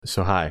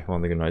So hi,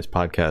 One Good Noise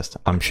podcast.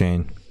 I'm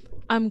Shane,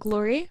 I'm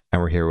Glory.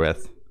 and we're here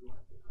with.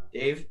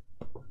 Dave,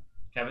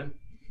 Kevin,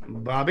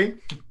 Bobby,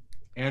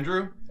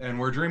 Andrew, and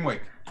we're Dreamwake.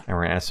 And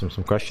we're gonna ask them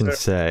some questions.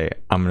 Say,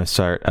 I'm gonna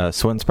start.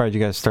 So, what inspired you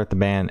guys to start the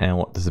band, and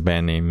what does the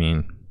band name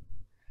mean?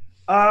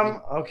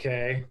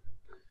 Okay.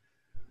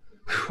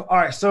 All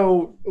right,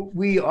 so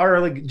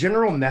our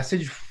general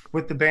message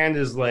with the band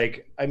is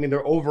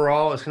their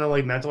overall it's kind of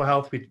like mental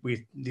health.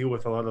 We deal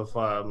with a lot of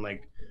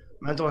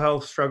mental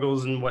health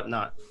struggles and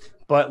whatnot,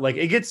 but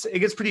it gets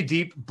pretty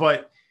deep.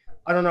 But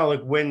I don't know,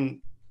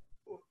 when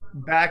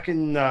back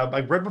in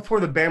right before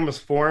the band was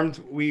formed,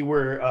 we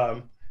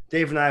were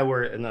Dave and I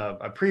were in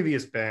a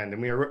previous band,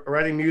 and we were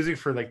writing music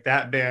for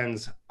that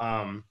band's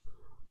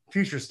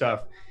future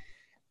stuff,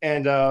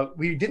 and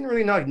we didn't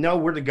really know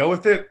where to go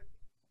with it.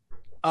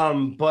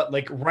 But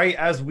right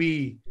as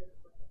we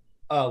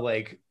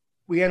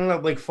we ended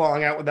up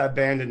falling out with that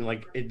band, and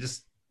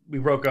we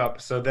broke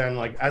up. So then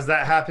as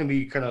that happened,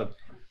 we kind of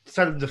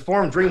started to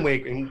form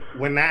Dreamwake, and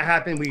when that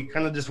happened, we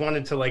kind of just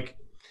wanted to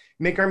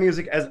make our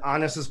music as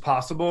honest as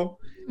possible,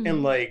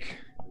 and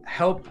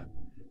help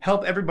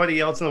everybody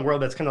else in the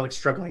world that's kind of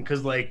struggling.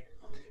 Because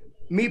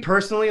me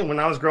personally, when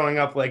I was growing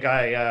up,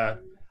 I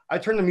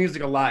turned to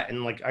music a lot,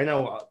 and I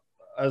know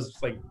as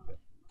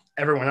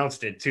everyone else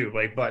did too,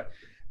 but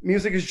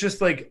music is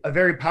just a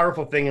very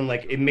powerful thing, and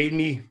it made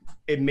me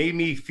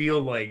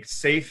feel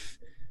safe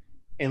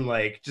and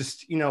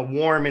just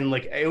warm, and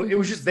it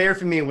was just there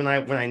for me when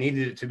I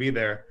needed it to be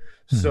there.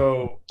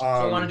 So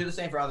I want to do the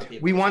same for other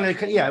people. We want to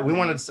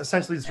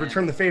essentially just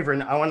return the favor,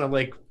 and I want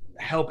to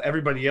help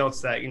everybody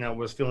else that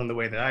was feeling the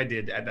way that I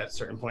did at that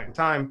certain point in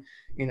time,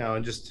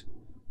 and just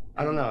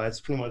I don't know. That's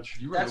pretty much.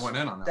 You really went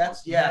in on that.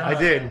 That's yeah. I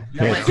did.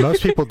 Yeah,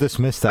 most people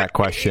dismiss that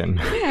question.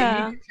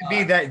 Yeah. To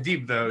be that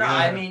deep though. No,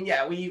 I mean,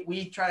 yeah,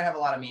 we try to have a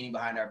lot of meaning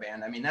behind our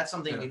band. I mean, that's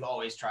something we've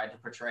always tried to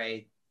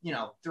portray,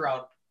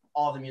 throughout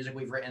all the music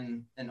we've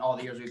written and all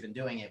the years we've been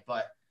doing it.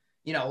 But,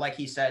 like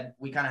he said,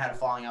 we kind of had a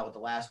falling out with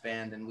the last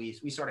band, and we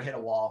sort of hit a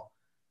wall.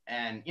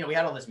 And, we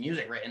had all this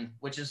music written,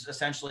 which is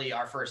essentially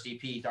our first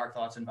EP, Dark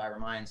Thoughts and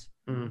Vibrant Minds.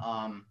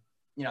 Mm-hmm.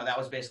 That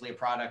was basically a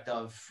product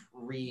of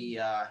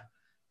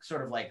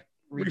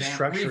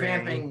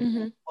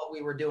revamping what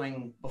we were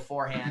doing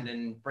beforehand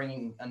and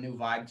bringing a new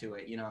vibe to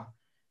it,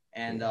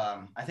 And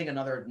I think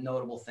another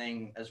notable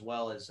thing as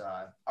well is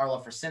our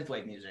love for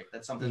synthwave music.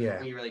 That's something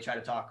that we really try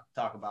to talk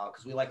about,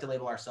 because we like to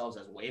label ourselves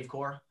as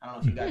wavecore. I don't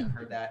know if you guys have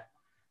heard that.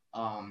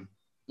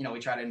 We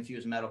try to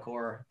infuse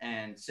metalcore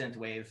and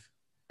synthwave.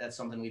 That's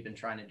something we've been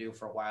trying to do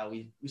for a while.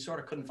 We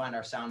sort of couldn't find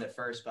our sound at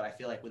first, but I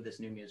feel like with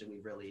this new music,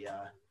 we've really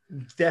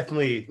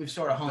we've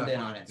sort of honed in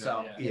on it.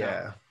 So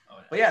yeah.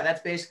 But yeah,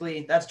 that's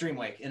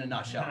Dreamwake in a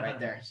nutshell right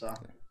there. So.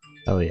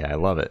 Oh yeah, I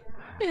love it.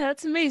 Yeah,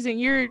 that's amazing.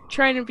 You're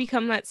trying to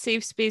become that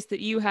safe space that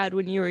you had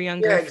when you were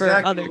younger for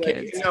other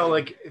kids.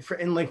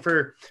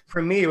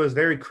 For me, it was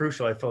very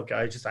crucial. I felt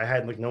like I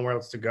had nowhere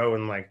else to go,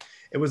 and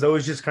it was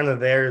always just kind of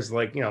there as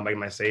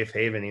my safe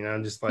haven.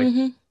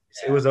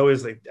 It was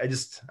always I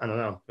don't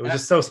know. It was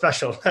just so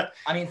special.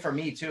 I mean, for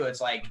me too,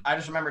 it's I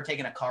just remember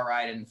taking a car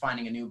ride and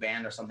finding a new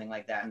band or something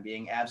like that and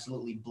being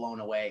absolutely blown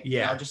away.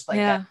 Yeah,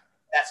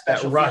 that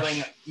special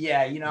feeling.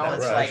 Yeah,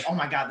 it's rush. Oh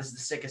my God, this is the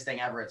sickest thing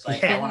ever. It's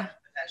I want to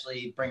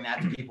potentially bring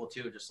that to people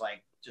too,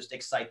 just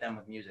excite them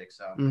with music.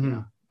 So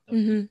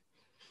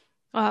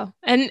Wow.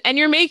 And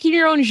you're making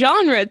your own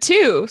genre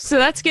too. So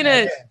that's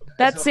gonna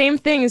same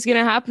thing is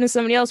gonna happen to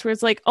somebody else where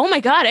it's oh my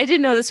God, I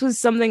didn't know this was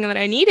something that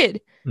I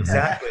needed.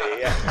 Exactly.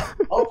 Yeah.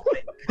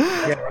 Hopefully.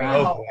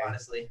 Hopefully.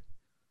 Honestly.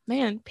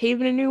 Man,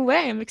 paving a new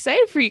way. I'm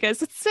excited for you guys.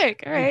 That's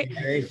sick. All right.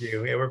 Thank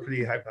you. Yeah, we're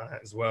pretty hyped on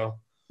it as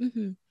well.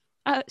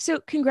 So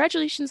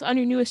congratulations on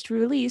your newest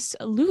release,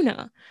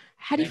 Luna.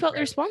 How do you felt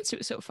the response to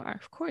it so far?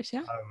 Of course,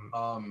 yeah.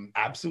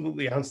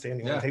 Absolutely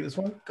outstanding. Yeah. Want to take this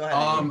one? Go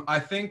ahead. I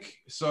think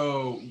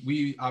so.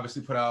 We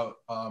obviously put out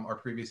our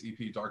previous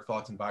EP, Dark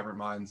Thoughts and Vibrant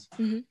Minds,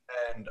 and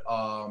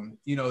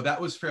that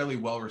was fairly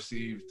well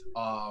received.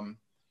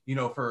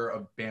 For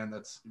a band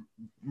that's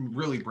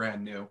really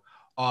brand new,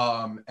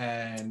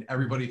 and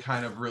everybody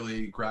kind of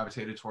really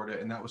gravitated toward it,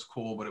 and that was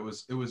cool. But it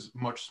was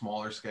much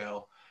smaller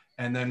scale.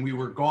 And then we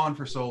were gone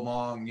for so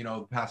long,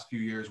 the past few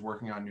years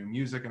working on new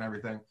music and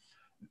everything.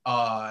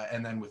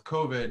 And then with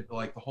COVID,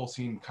 the whole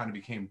scene kind of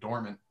became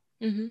dormant.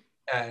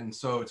 And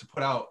so to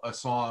put out a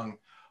song,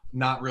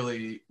 not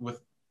really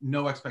with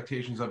no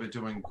expectations of it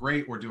doing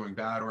great or doing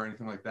bad or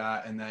anything like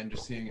that, and then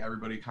just seeing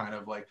everybody kind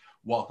of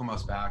welcome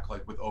us back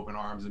with open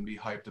arms and be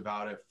hyped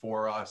about it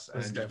for us,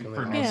 and just be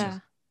for us,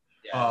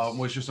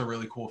 was just a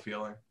really cool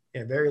feeling.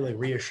 Yeah, very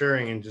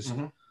wereassuring and just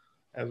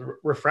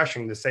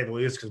refreshing to say the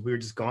least, because we were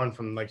just gone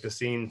from the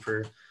scene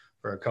for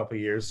a couple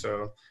of years.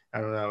 So I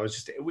don't know.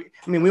 It's just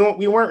we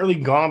weren't really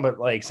gone, but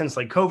since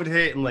COVID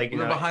hit and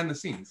we're behind the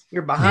scenes.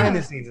 You're behind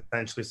the scenes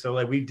essentially.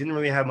 So we didn't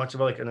really have much of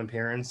an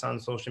appearance on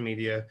social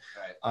media.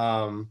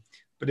 Right.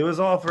 But it was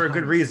all for a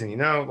good reason,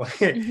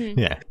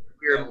 Yeah.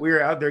 We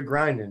were out there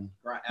grinding.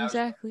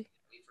 Exactly.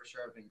 for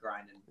sure have been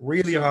grinding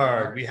really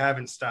hard. We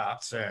haven't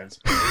stopped since.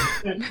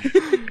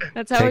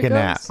 That's how Take it a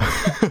goes.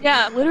 nap.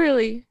 Yeah,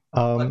 literally.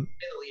 But at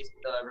least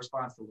the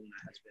response to Luna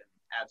has been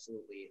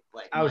absolutely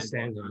like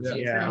outstanding.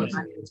 Yeah.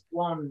 It's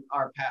blown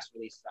our past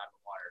releases out of the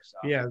water. So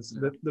Yeah, it's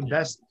the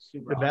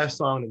best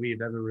song that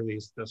we've ever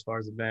released as far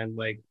as the band,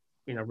 like,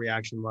 you know,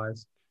 reaction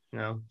wise, you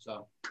know.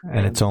 So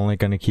And it's only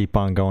going to keep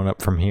on going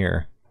up from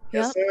here.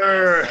 Yes,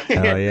 sir.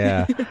 Hell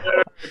yeah.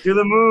 To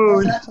the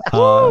moon.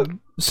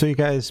 So you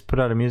guys put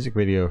out a music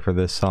video for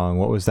this song.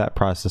 What was that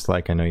process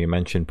like? I know you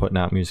mentioned putting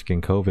out music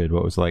in COVID.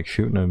 What was it like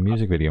shooting a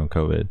music video in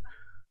COVID?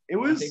 It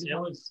was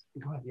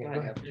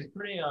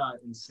pretty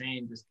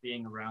insane just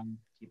being around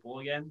people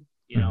again,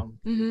 you know.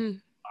 Mm-hmm.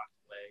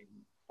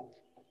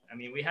 I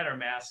mean, we had our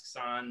masks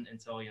on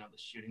until, you know, the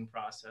shooting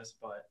process,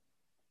 but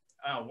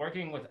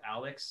working with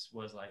Alex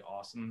was like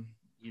awesome.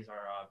 He's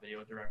our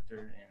video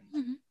director,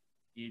 and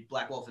he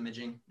Black Wolf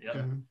Imaging. Yep.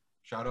 Mm-hmm.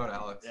 Shout out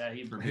Alex. Yeah,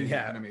 he for being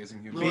an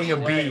amazing human. Being a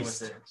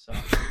beast. With it, so.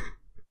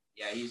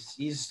 Yeah,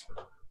 he's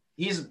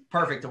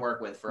perfect to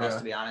work with for us,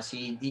 to be honest.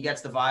 He gets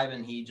the vibe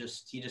and he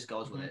just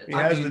goes with it. He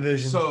has the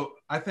vision. So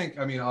I think,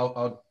 I mean,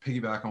 I'll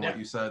piggyback on what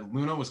you said.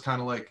 Luna was kind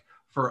of like,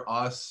 for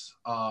us,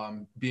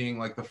 being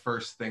like the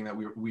first thing that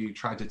we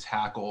tried to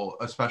tackle,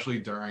 especially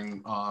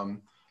during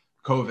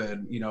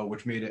COVID, you know,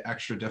 which made it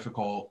extra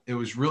difficult. It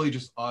was really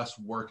just us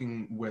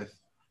working with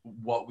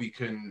what we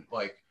can,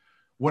 like,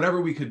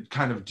 whatever we could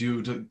kind of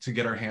do to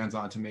get our hands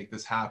on to make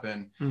this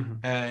happen.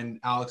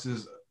 And Alex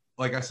is,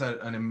 like I said,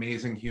 an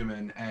amazing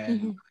human,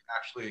 and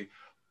actually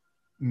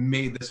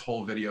made this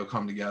whole video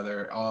come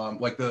together.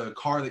 Like the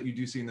car that you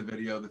do see in the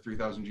video, the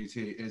 3000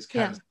 GT, is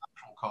Kev's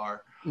actual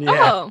car.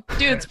 Oh,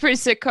 dude, it's a pretty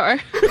sick car.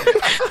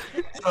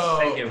 So,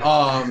 Thank you.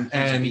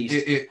 And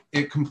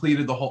it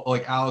completed the whole,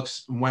 like,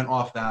 Alex went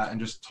off that and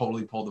just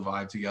totally pulled the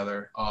vibe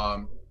together.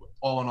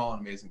 All in all, an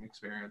amazing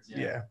experience.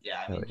 Yeah.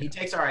 I mean, he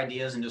takes our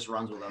ideas and just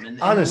runs with them,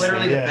 and Honestly,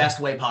 literally the best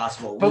way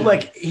possible.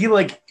 But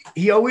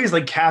he always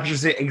like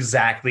captures it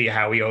exactly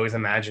how we always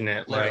imagine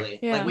it. Literally,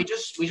 like we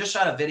just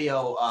shot a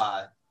video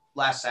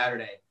last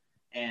Saturday,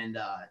 and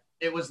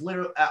it was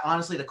literally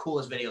honestly the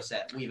coolest video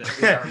set we've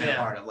ever been a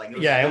part of. Like,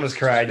 I almost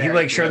cried. He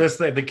like showed us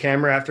the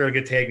camera after like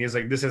a take, and he was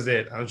like, "This is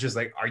it." I was just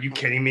like, "Are you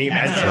kidding me?"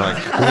 That's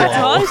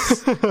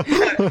us.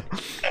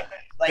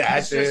 Like,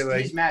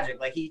 he's magic.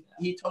 Like he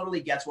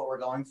totally gets what we're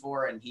going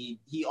for, and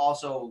he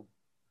also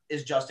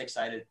is just as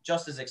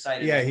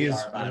excited. Yeah, as we he's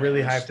are about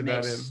really it, hyped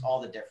about makes it.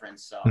 all the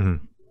difference. So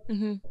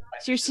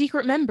It's your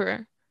secret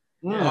member.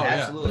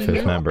 absolutely.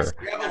 Fifth member.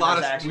 We have a lot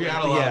of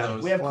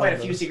those. We have quite a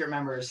few secret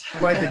members.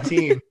 Quite the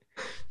team.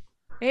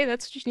 Hey,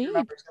 that's what you need.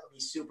 Member's gonna be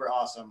super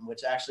awesome,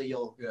 which actually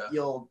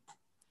you'll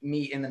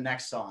meet in the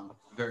next song.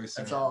 Very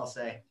soon. That's all I'll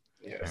say.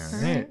 Yes.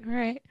 All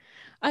right.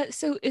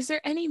 So is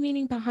there any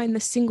meaning behind the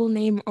single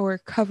name or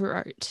cover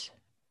art?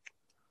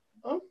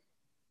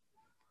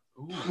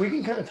 We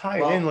can kind of tie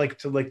it in like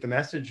to like the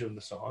message of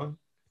the song.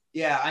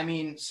 Yeah, I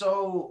mean,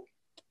 so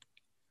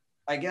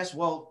I guess,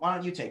 why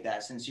don't you take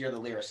that since you're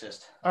the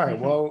lyricist? All right.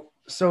 Well,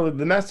 so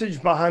the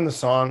message behind the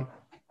song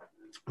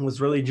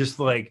was really just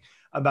like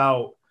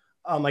about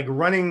like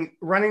running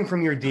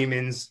from your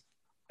demons,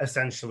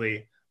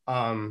 essentially.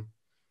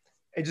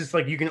 It's just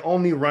like you can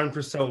only run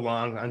for so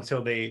long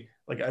until they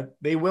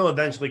will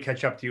eventually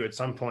catch up to you at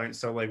some point.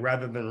 So like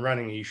rather than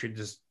running, you should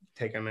just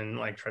take them and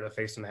like try to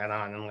face them head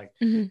on. And like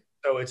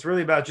so it's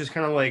really about just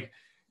kind of like,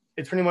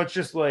 it's pretty much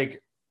just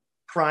like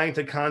trying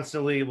to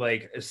constantly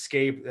like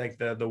escape like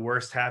the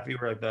worst happy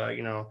or like the,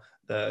 you know,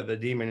 the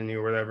demon in you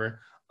or whatever.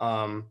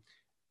 And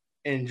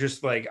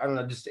just like, I don't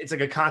know, just it's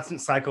like a constant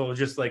cycle of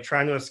just like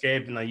trying to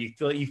escape, and like you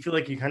feel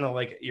like you kind of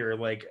like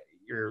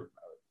you're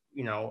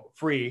you know,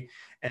 free,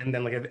 and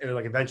then like it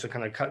like eventually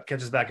kind of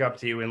catches back up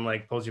to you and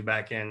like pulls you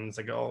back in. It's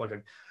like all like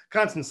a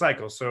constant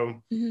cycle.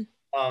 So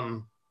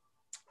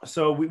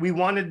so we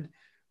wanted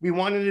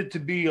it to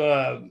be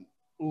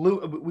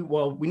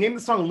we named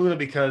the song Luna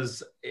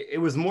because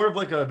it was more of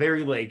like a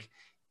very like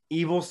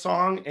evil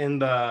song,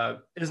 and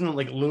isn't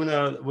like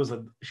Luna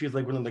she was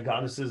like one of the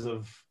goddesses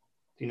of,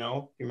 you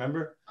know, you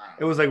remember?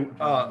 It was like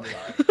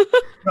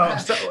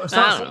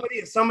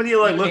somebody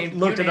like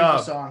looked it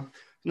up.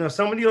 No,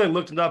 somebody like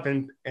looked it up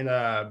and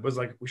was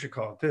like, we should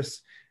call it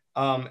this.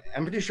 I'm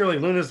pretty sure like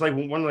Luna's like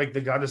one of like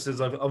the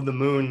goddesses of the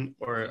moon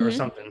or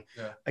something.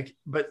 Yeah. Like,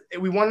 but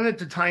we wanted it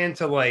to tie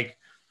into like,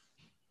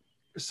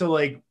 so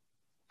like,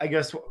 I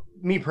guess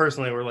me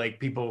personally, we're like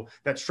people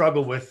that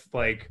struggle with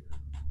like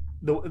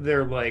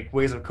their like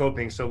ways of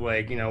coping. So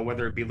like, you know,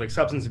 whether it be like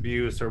substance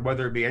abuse or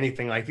whether it be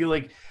anything, I feel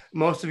like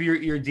most of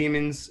your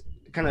demons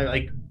kind of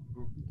like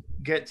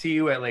get to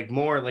you at like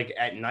more like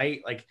at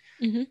night, like.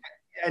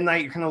 At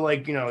night, you're kind of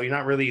like, you know, you're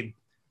not really.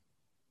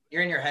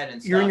 You're in your head and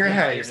stuff. You're in your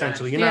head,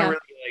 essentially. You're not really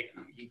like,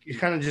 you're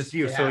kind of just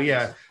you. So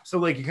yeah. So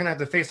like, you kind of have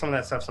to face some of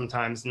that stuff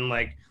sometimes. And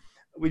like,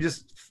 we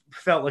just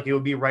felt like it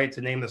would be right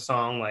to name the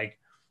song like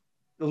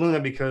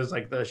Luna because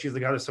like she's the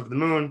goddess of the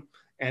moon,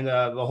 and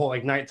the whole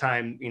like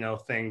nighttime, you know,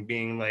 thing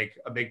being like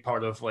a big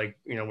part of like,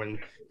 you know, when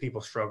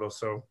people struggle.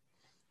 So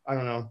I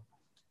don't know.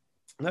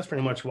 And that's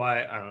pretty much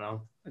why, I don't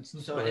know.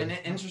 So an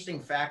interesting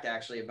fact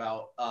actually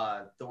about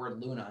the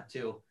word Luna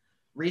too.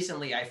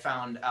 Recently I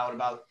found out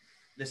about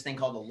this thing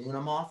called the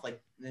Luna moth.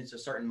 Like there's a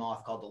certain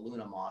moth called the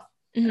Luna moth.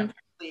 And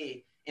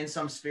apparently in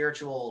some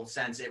spiritual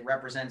sense, it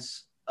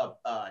represents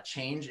a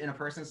change in a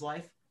person's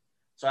life.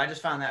 So I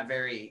just found that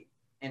very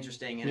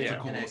interesting and in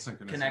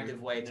a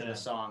connective way to the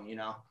song, you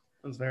know.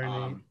 That's very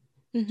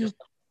neat. Just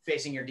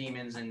facing your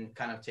demons and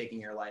kind of taking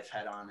your life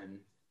head on and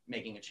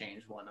making a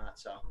change, whatnot.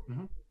 So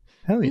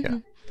hell yeah.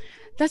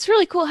 That's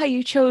really cool how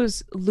you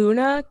chose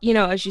Luna, you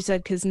know, as you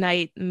said, because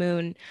night,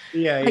 moon.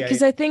 Yeah.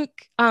 Because I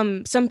think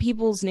some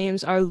people's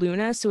names are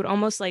Luna, so it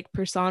almost like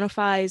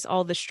personifies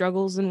all the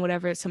struggles and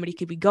whatever somebody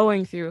could be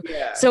going through.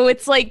 Yeah. So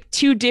it's like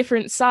two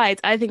different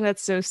sides. I think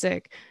that's so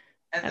sick.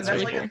 And that's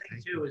really like cool.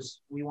 the thing too, is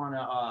we want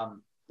to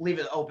leave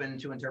it open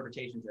to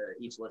interpretation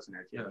to each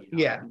listener too.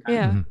 You know?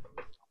 Yeah.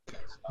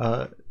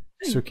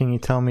 So can you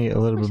tell me a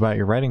little bit about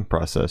your writing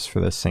process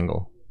for this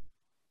single?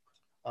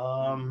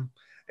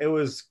 It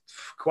was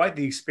quite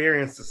the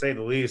experience, to say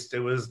the least.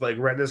 It was like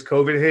right as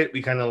COVID hit,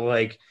 we kind of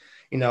like,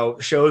 you know,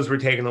 shows were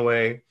taken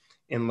away,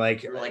 and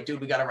like we're like, dude,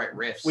 we gotta write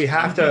riffs. We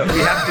have to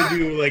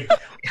do like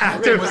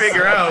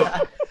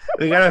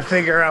we gotta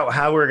figure out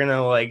how we're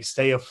gonna like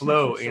stay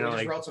afloat. So you know, we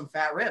just like wrote some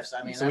fat riffs.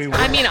 I mean, so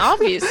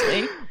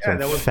obviously. Yeah,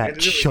 that was fat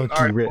chunky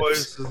all right, riffs.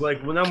 boys, it's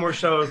like, well, no more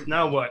shows.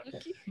 Now what?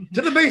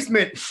 To the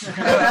basement.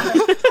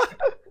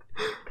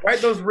 Write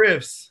those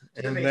riffs,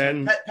 and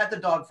then pet the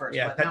dog first.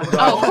 Yeah, pet the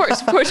Oh, dog.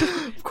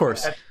 of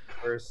course.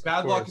 First, Bad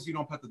of luck course. if you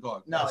don't pet the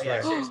dog. No, That's yeah,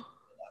 right. seriously.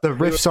 The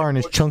riffs aren't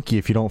as chunky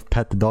if you don't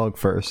pet the dog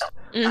first.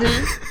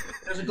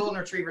 There's a golden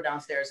retriever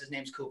downstairs. His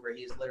name's Cooper.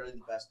 He's literally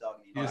the best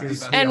dog in the He's universe.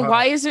 the best. And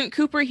why isn't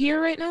Cooper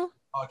here right now?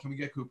 Can we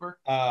get Cooper?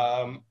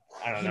 I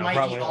don't He know. might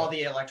Probably eat not. all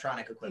the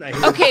electronic equipment.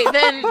 No, Okay,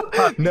 then.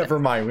 Never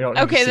mind. We don't.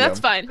 Need Okay, to see that's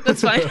him. fine.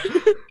 That's fine.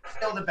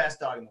 Still the best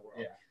dog in the world.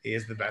 Yeah. He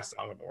is the best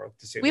dog in the world.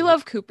 To say We the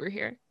love Cooper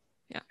here.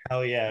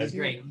 Hell yeah, He's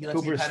great. He lets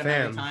me Cooper's pet him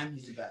fam. anytime.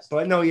 He's the best.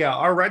 But no, yeah,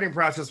 our writing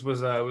process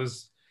was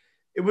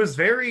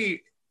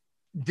very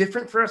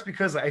different for us,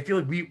 because I feel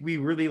like we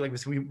really, like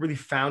we really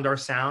found our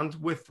sound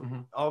with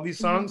all these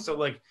songs. So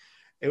like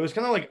it was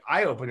kind of like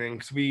eye-opening,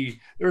 because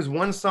there was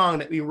one song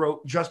that we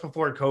wrote just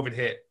before COVID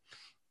hit.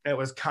 It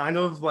was kind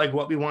of like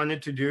what we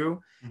wanted to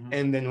do,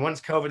 and then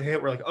once COVID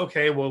hit, we're like,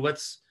 okay, well,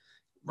 let's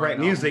write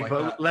music,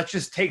 but let's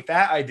just take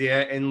that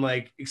idea and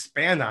like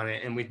expand on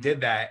it, and we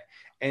did that.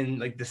 And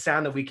like the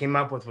sound that we came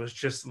up with was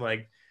just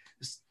like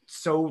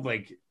so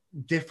like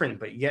different,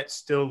 but yet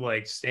still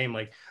like same.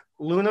 Like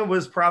Luna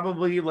was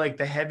probably like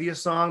the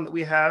heaviest song that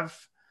we have,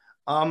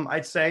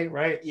 I'd say,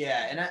 right?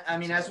 Yeah, and I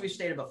mean, as we've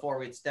stated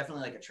before, it's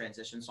definitely like a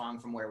transition song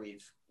from where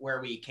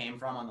we came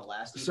from on the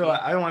last EP. So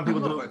I don't want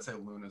people I don't know to. if I'd say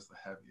Luna's the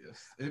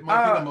heaviest. It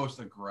might be the most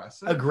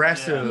aggressive.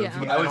 Aggressive. Yeah.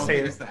 But I would don't say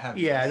think it's the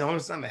heaviest. Yeah, no,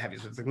 it's not the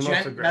heaviest. It's like the most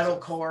Gent aggressive.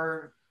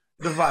 metalcore.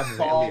 The vibes,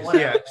 Fall, at least.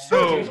 whatever. Yeah.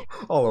 So.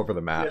 All over the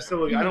Yeah, map.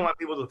 so like, I don't want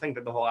people to think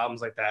that the whole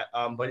album's like that.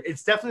 But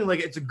it's definitely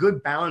like it's a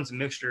good balanced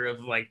mixture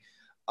of like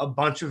a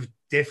bunch of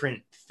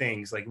different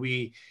things. Like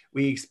we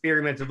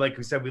experimented, like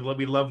we said, we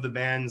love the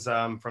bands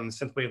from the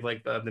synthwave,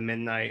 like the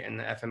Midnight and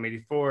the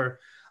FM84,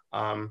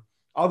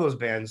 all those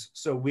bands.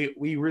 So we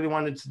really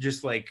wanted to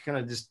just like kind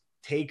of just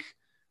take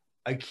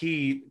a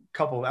key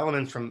couple of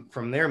elements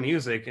from their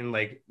music and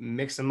like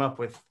mix them up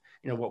with,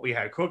 you know, what we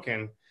had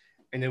cooking.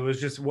 And it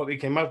was just what we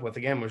came up with,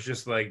 again, was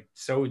just like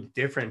so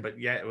different, but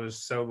yet it was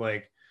so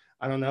like,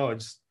 I don't know,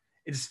 it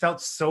just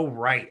felt so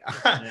right.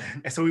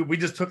 And so we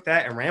just took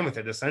that and ran with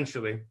it,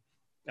 essentially.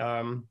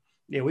 Yeah,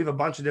 we have a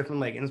bunch of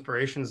different like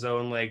inspirations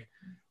though, and like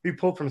we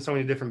pulled from so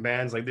many different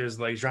bands. Like there's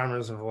like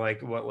genres of like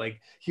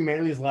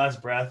Humanity's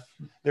Last Breath.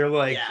 They're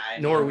like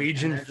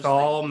Norwegian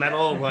Thal, like,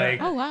 metal,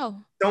 like oh wow,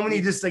 so many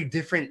just like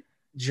different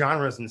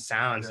genres and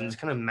sounds, and just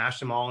kind of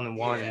mashed them all into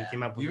one and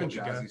came up with even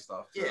jazzy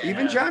stuff. Yeah.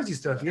 Even jazzy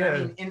stuff. Yeah, I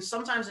mean, and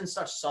sometimes in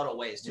such subtle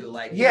ways too.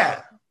 Like yeah. You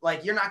know,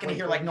 like you're not gonna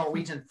hear like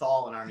Norwegian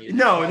Thal in our music.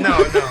 No.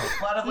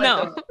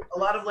 A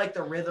lot of like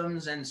the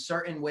rhythms and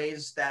certain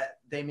ways that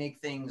they make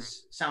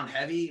things sound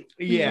heavy.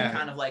 Yeah.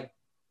 Kind of like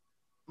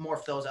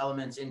morph those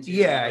elements into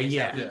ways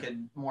that we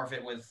could morph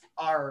it with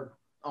our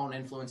own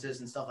influences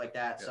and stuff like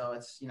that. So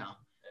it's, you know,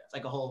 it's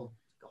like a whole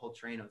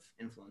train of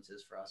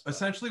influences for us.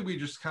 Essentially, we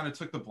just kind of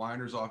took the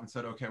blinders off and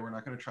said, okay, we're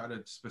not going to try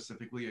to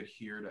specifically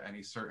adhere to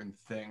any certain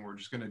thing. We're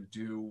just going to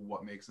do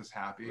what makes us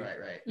happy.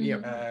 Right. Yeah.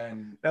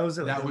 And that was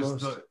the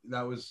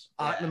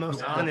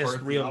most honest,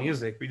 real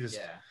music.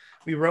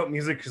 We wrote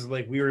music because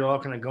like we were all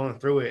kind of going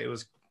through it. It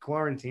was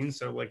quarantine,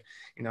 so like,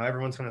 you know,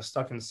 everyone's kind of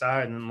stuck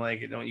inside, and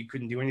like, you know, you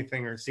couldn't do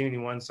anything or see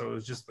anyone, so it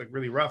was just like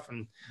really rough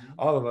on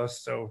all of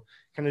us. So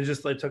kind of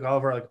just like took all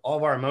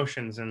of our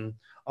emotions and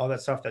all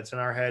that stuff that's in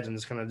our heads and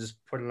just kind of just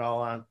put it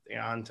all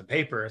onto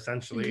paper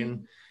essentially.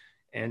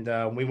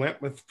 And we went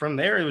with from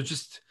there. It was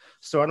just,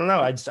 so I don't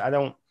know, I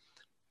don't,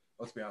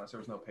 let's be honest, there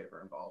was no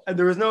paper involved.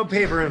 There was no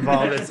paper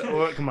involved. It's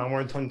come on,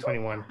 we're in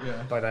 2021.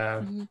 Yeah.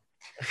 But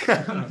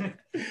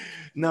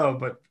no,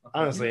 but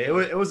honestly,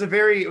 it was a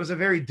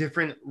very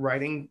different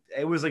writing.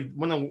 It was like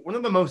one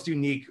of the most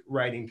unique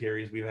writing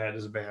periods we've had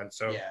as a band.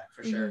 So yeah,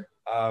 for sure.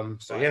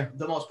 So yeah,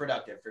 the most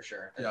productive for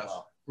sure as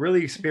well.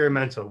 Really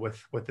experimental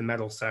with the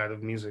metal side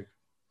of music.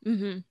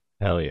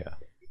 Hell yeah.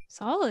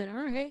 Solid.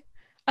 All right.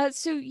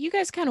 So you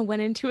guys kind of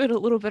went into it a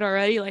little bit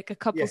already, like a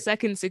couple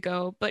seconds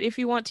ago, but if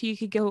you want to, you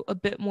could go a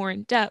bit more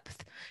in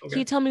depth. Can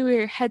you tell me where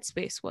your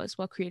headspace was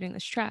while creating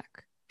this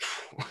track?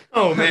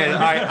 Oh man,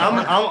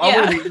 I'm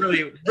gonna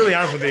be really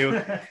honest with you.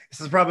 This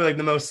is probably like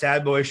the most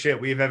sad boy shit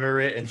we've ever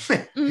written.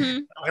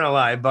 Not gonna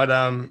lie, but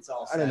I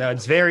don't know.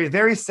 It's very,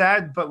 very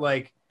sad, but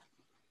like.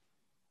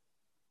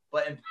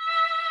 But.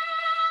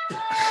 Oh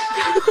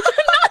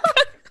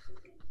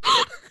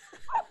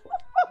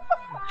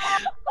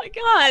my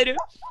god,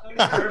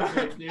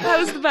 that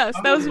was the best.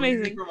 That was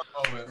amazing.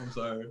 I'm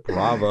sorry.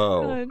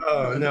 Bravo.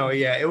 Oh no,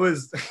 yeah, it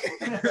was.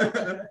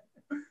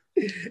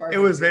 It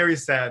was very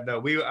sad though.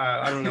 We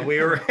I don't know. We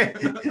were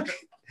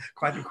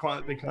quite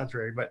the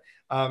contrary, but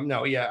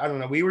no, yeah, I don't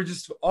know. We were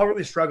just all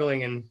really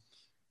struggling, and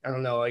I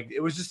don't know. Like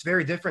it was just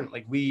very different.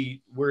 Like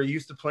we were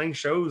used to playing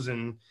shows,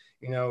 and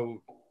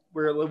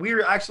we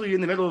were actually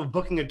in the middle of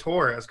booking a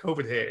tour as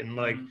COVID hit, and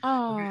like it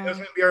was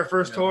gonna be our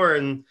first tour,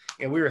 and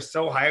we were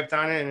so hyped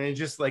on it, and it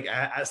just like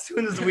as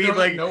soon as we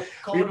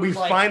we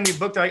finally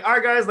booked, like, all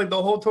right guys, like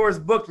the whole tour is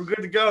booked, we're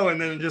good to go, and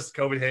then just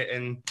COVID hit,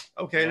 and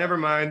never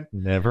mind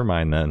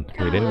then.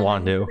 We didn't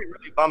want to. We were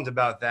really bummed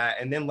about that,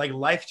 and then like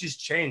life just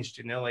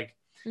changed, like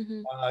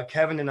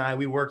Kevin and I,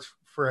 we worked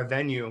for a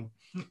venue,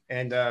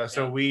 and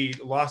so we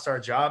lost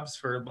our jobs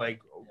for like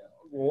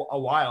a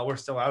while. We're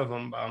still out of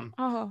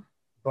them.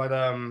 But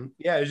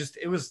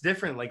it was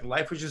different. Like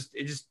life was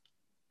it just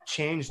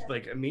changed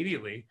like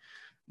immediately,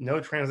 no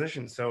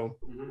transition. So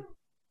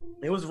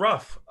it was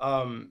rough.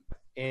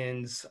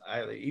 And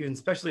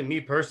especially me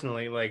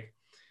personally, like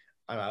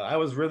I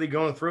was really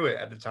going through it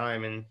at the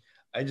time, and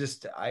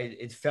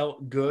it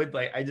felt good.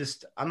 Like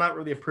I'm not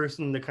really a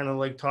person to kind of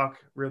like talk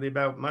really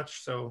about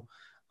much. So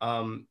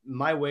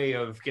my way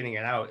of getting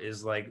it out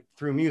is like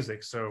through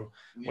music. So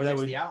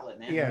the outlet,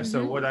 man. Yeah.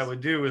 So what I would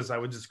do is I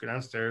would just go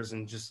downstairs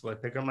and just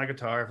like pick up my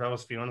guitar if I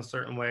was feeling a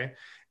certain way,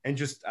 and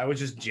I would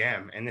just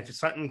jam. And if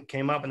something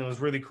came up and it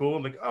was really cool,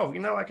 I'm like, oh,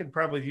 I could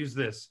probably use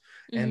this.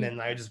 And then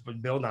I just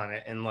would build on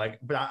it. And like,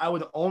 but I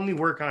would only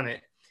work on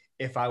it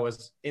if I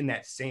was in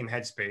that same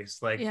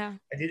headspace. Like I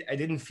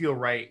didn't feel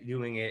right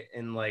doing it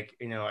in like,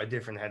 a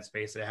different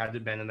headspace. It had to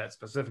have been in that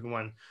specific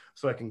one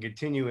so I can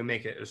continue and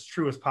make it as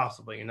true as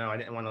possible. I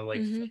didn't want to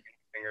like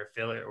finger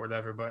fill it or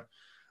whatever, but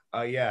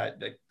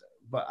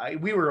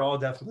we were all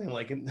definitely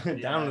like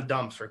down in the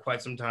dumps for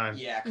quite some time.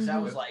 Yeah. Cause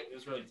that was like, it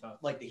was really tough.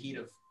 Like the heat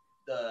of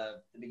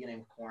the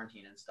beginning of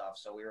quarantine and stuff.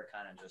 So we were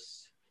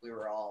we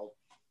were all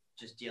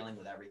just dealing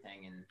with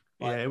everything, and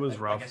it was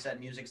rough. Like I said,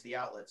 music's the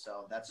outlet,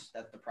 so that's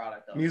the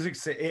product of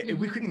music's it.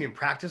 We couldn't even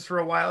practice for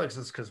a while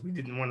because we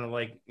didn't want to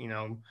like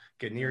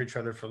get near each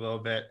other for a little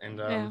bit, and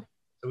so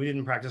we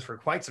didn't practice for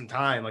quite some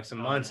time, like some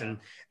months, and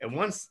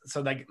once, so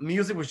like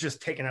music was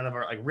just taken out of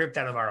our, like ripped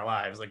out of our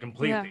lives, like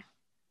completely.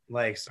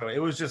 Like, so it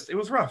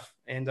was rough,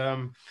 and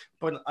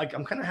but like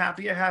I'm kind of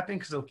happy it happened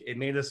because it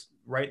made us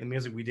write the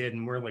music we did,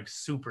 and we're like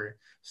super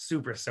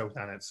stoked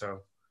on it.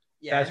 So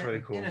that's really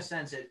cool. In a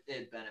sense, it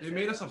benefited. It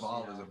made us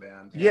evolve as a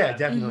band. Yeah,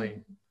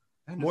 definitely.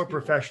 More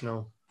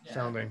professional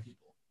sounding.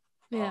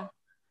 Yeah.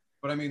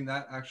 But I mean,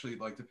 that actually,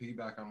 like, to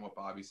piggyback on what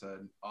Bobby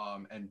said,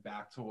 and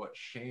back to what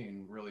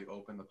Shane really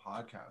opened the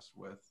podcast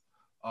with,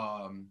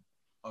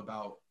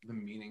 about the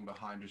meaning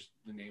behind just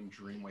the name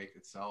Dreamwake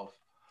itself.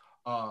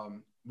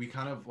 We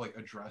kind of like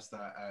address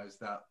that as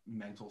that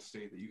mental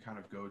state that you kind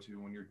of go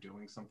to when you're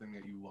doing something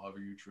that you love or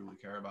you truly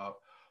care about,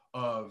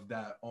 of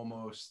that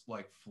almost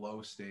like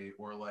flow state,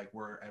 or like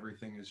where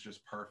everything is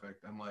just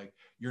perfect and like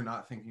you're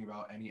not thinking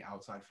about any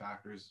outside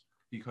factors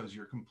because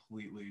you're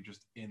completely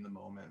just in the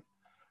moment.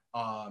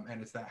 And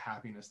it's that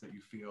happiness that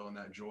you feel and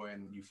that joy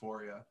and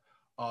euphoria.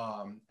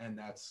 And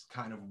that's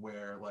kind of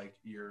where like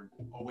you're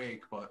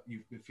awake, but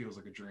it feels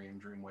like a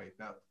dreamwake,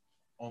 that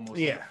almost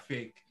like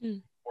fake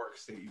work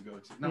state you go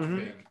to. Not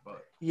fake,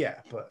 but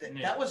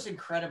that was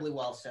incredibly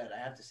well said. I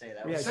have to say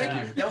that.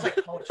 Thank you. That was like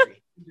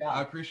poetry.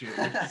 I appreciate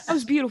it. That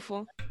was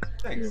beautiful.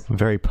 Thanks.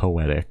 Very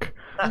poetic.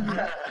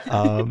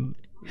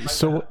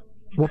 So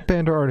what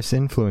band or artist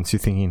influence you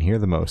think you can hear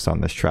the most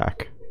on this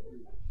track?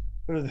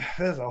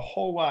 There's a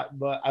whole lot,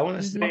 but I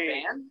want to say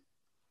band?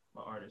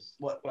 What artist?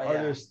 What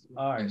artist?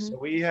 All right, so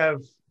we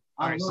have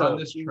on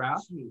this track.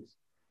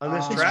 On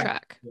this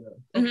track?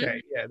 Yeah.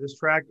 Okay, this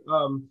track.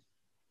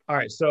 All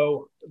right,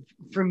 so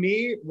for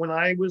me, when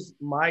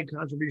my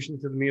contribution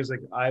to the music,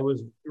 I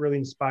was really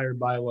inspired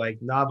by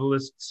like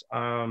novelists,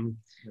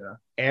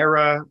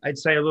 era, I'd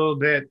say a little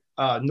bit,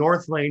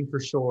 Northlane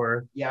for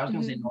sure. Yeah, I was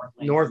gonna say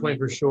Northlane. Northlane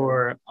for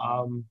sure.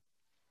 I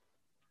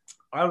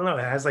don't know,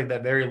 it has like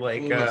that very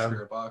like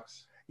Spirit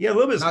Box. Yeah, a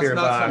little bit of Spirit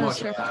Box. Box.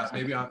 So much of that.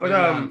 Maybe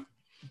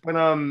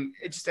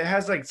it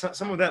has like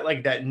some of that,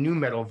 like that new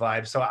metal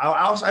vibe. So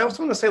I also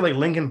want to say like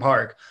Linkin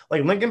Park.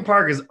 Like Linkin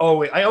Park is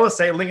I always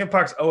say Linkin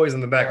Park's always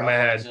in the back of my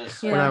head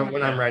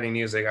when I'm writing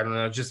music. I don't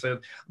know, just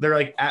they're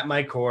like at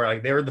my core.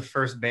 Like they were the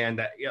first band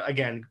that,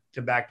 again,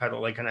 to backpedal,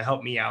 like kind of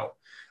helped me out.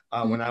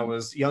 when I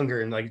was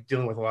younger and like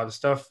dealing with a lot of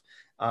stuff.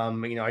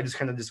 You know, I just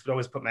kind of just would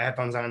always put my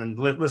headphones on and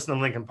listen to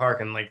Linkin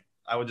Park, and like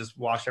I would just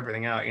wash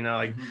everything out, you know,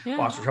 like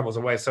wash the troubles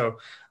away. So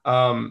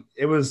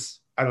it was,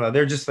 I don't know,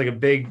 they're just like a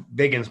big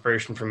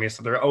inspiration for me.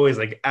 So they're always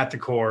like at the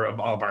core of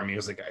all of our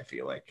music, I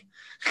feel like.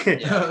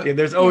 Yeah,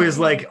 there's always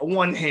like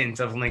one hint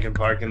of Linkin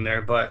Park in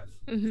there, but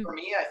for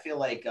me, I feel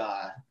like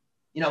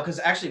you know, because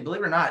actually,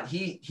 believe it or not,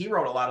 he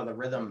wrote a lot of the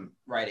rhythm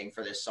writing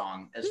for this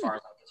song as far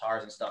as like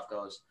guitars and stuff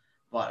goes.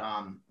 But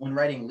when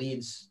writing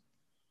leads,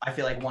 I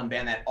feel like one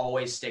band that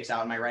always sticks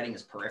out in my writing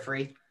is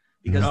Periphery,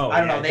 because I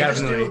don't know,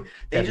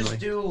 they just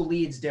do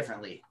leads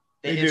differently.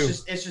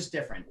 It's just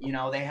different. You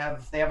know, they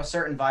have a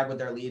certain vibe with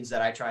their leads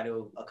that I try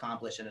to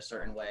accomplish in a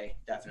certain way.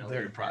 Definitely.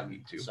 Very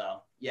proggy too.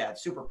 So yeah,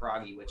 it's super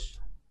proggy, which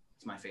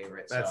is my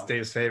favorite. That's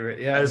Dave's favorite.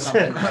 Yeah.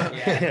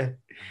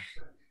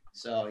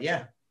 So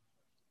yeah.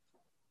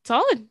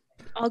 Solid.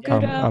 All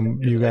good.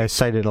 You guys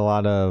cited a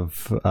lot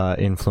of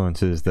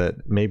influences that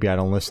maybe I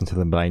don't listen to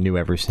them, but I knew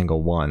every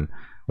single one,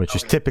 which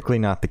is typically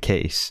not the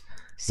case.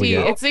 See,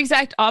 it's the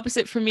exact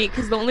opposite for me,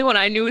 because the only one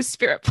I knew was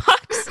Spirit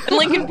Box and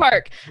Linkin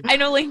Park. I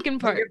know Linkin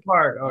Park. Linkin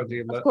Park. Oh,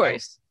 dude. Of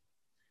course.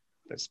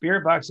 The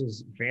Spirit Box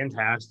is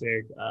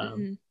fantastic.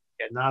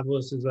 Yeah,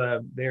 Novelist is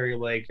a very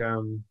like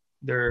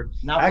they're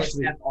Novelist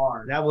actually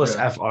FR. Novelist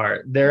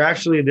FR.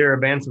 They're a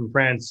band from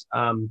France.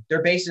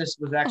 Their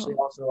bassist was actually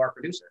also our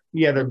producer.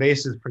 Yeah, their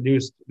bassist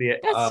produced the.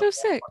 That's so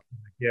sick.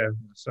 Yeah,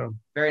 so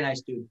very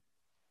nice dude.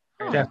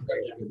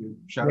 Definitely.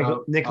 Shout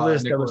out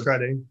Nicholas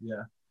Demonstrati.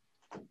 Yeah.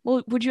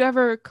 Well, would you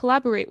ever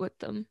collaborate with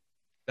them?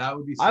 That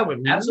would be I would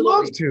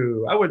love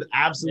to. I would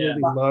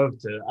absolutely love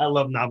to. I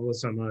love Novelist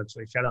so much.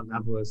 Like, shout out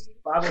Novelist.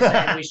 Bob was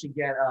saying we should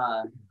get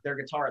their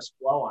guitarist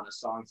Flo on a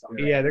song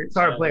someday. Yeah, their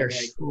guitar player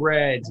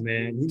shreds,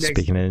 man.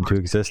 Speaking it into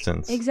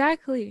existence.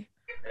 Exactly.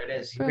 There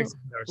it is.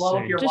 Flo,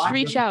 if you're just watching,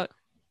 reach out.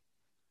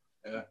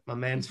 Yeah. My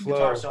man's Flo.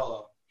 Guitar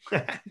solo.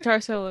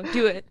 Guitar solo.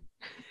 Do it.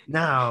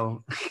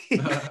 Now.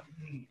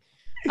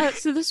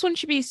 So this one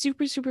should be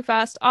super, super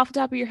fast. Off the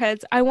top of your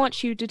heads, I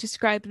want you to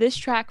describe this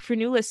track for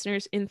new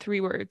listeners in 3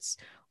 words.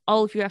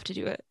 All of you have to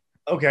do it.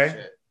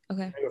 Okay.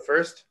 Okay. I go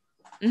first?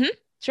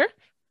 Sure.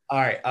 All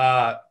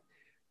right.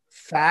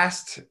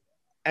 Fast,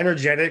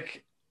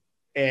 energetic,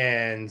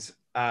 and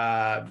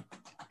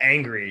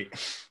angry.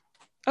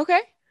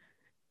 Okay.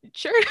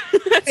 Sure.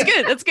 That's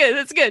good.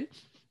 That's good.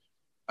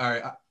 All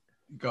right.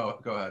 Go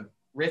ahead.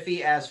 Riffy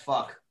as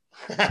fuck.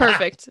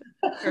 Perfect.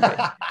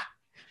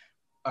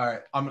 All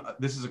right,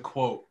 this is a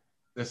quote.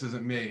 This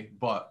isn't me,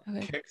 but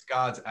kicks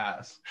God's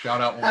ass.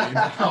 Shout out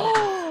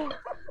Wayne.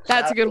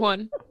 That's a good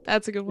one.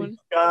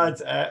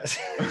 God's ass.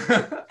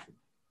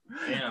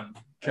 Damn.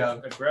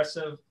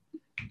 Aggressive,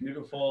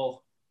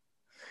 beautiful.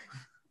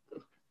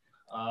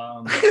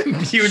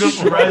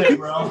 Beautiful. Shred it,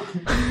 bro.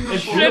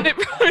 Shred it,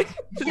 bro.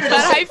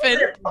 That hyphen.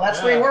 That's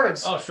 3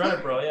 words. Oh, shred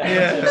it, bro.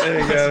 Yeah, there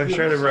you go.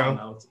 Shred it,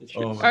 bro.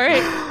 All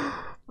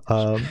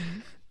right.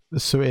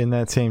 So in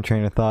that same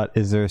train of thought,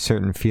 is there a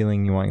certain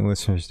feeling you want your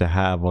listeners to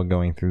have while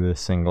going through this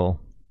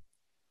single?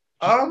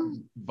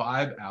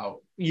 Vibe out.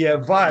 Yeah,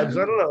 vibes.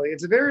 I don't know.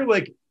 It's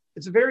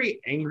a very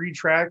angry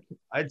track,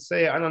 I'd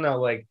say. I don't know,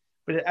 like,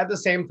 but at the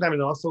same time,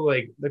 and also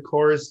like the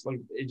chorus, like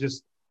it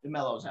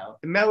mellows out.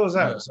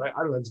 Yeah. So I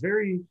don't know. It's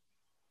very.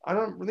 I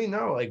don't really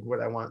know like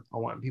what I want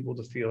people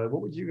to feel. Like,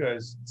 what would you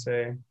guys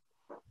say?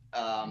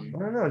 I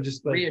don't know.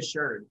 Just like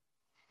reassured.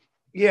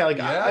 Yeah, like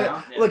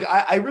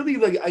I really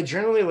like. I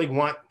generally like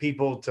want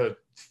people to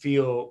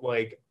feel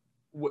like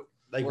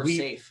we're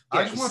safe.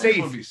 I just want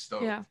people to be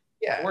stoked.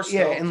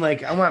 Yeah, and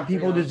like I want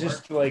people to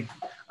just like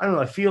I don't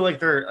know. Feel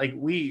like they're like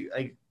we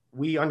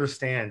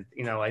understand.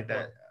 You know, like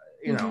that.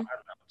 You know,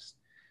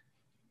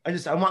 I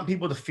don't know. I want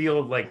people to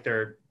feel like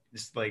they're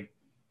just like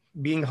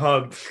being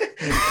hugged.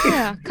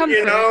 Yeah, comfort.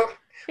 You know.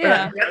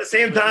 Yeah. At the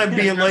same time,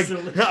 being like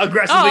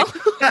aggressively.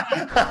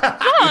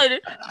 God.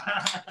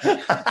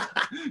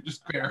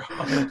 Just bear.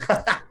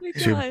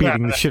 So you're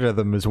beating the shit out of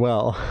them as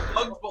well.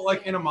 Hugs, but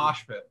like in a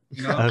mosh pit.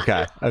 You know?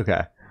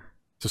 Okay.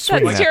 So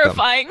that's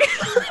terrifying.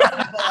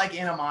 But like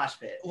in a mosh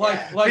pit.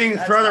 Like being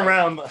thrown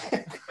around.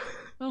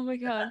 Oh my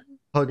God.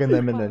 Hugging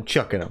them and then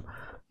chucking them.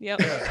 Yep.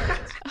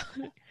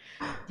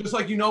 Just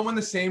like, you know, when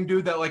the same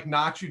dude that like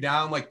knocks you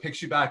down like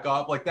picks you back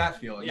up, like that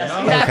feeling. You know?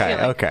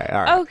 Okay,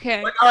 all right.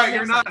 Okay. Like, all right,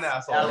 you're not an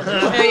asshole.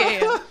 Yeah.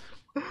 Oh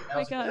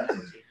my God.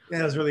 Yeah,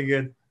 that was really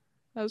good.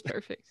 That was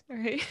perfect. All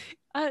right.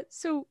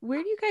 So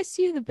where do you guys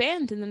see the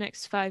band in the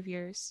next 5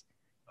 years?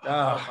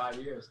 5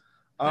 years.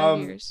 5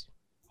 years.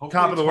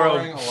 Top of the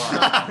world.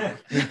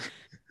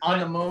 On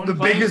the moon. The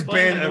biggest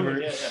band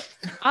ever. Yeah.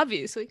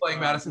 Obviously. Playing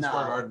Madison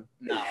Square Garden.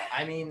 No,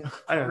 I mean,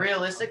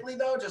 realistically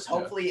though, just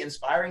hopefully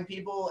inspiring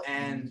people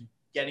and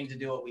getting to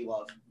do what we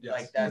love. Yes.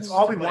 Like that's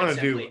all we want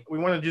to do. We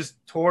want to just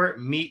tour,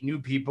 meet new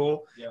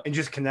people, and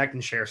just connect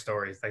and share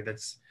stories. Like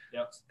that's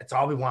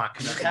all we want.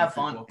 Just have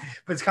fun.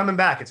 But it's coming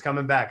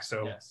back.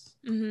 So yes.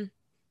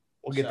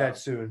 We'll get that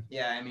soon.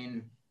 Yeah, I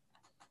mean,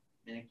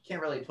 I can't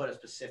really put a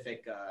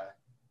specific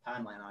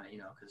timeline on it, you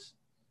know, because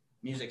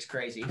music's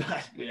crazy.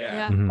 But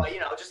yeah. But you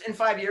know, just in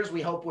 5 years,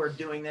 we hope we're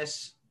doing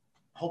this.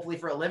 hopefully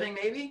for a living,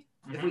 maybe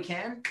if we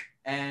can,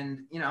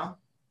 and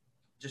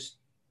just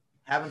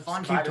having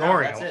fun. Keep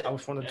touring. I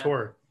always want to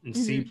tour and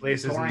see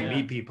places and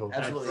meet people.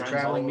 Absolutely,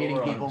 traveling, meeting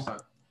people.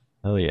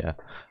 Oh yeah.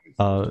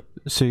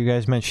 So you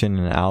guys mentioned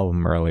an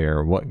album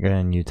earlier. What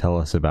can you tell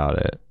us about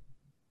it?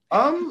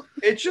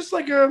 It's just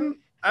like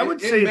I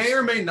would say it may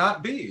or may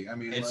not be. I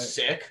mean, it's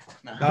sick.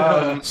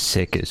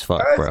 Sick as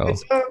fuck, bro.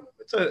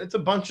 It's a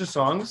bunch of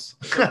songs.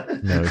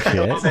 No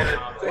shit.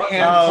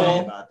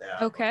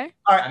 Okay.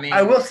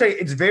 I will say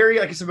it's very,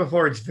 like I said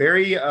before, it's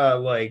very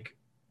like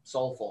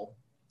soulful.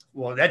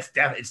 Well, it's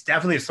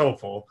definitely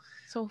soulful.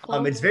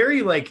 Soulful. It's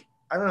very like,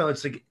 I don't know.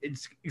 It's like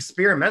it's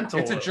experimental.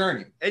 It's a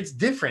journey. It's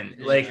different.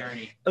 Like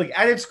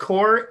at its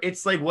core,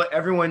 it's like what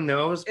everyone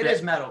knows. It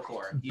is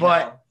metalcore.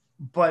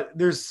 But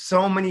there's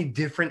so many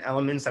different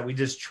elements that we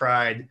just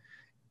tried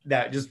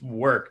that just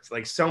worked.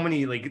 Like so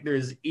many, like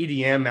there's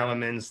EDM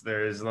elements.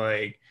 There's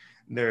like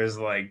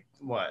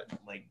what,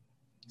 like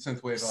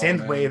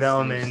synthwave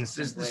elements.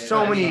 There's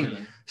so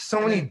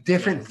many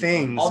different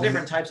things. All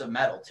different types of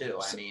metal too.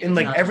 I mean, and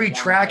like every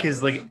track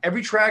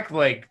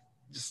like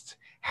just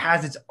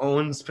has its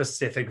own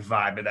specific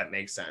vibe, if that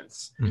makes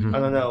sense. Mm-hmm. I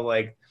don't know,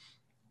 like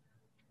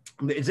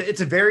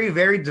it's a very,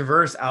 very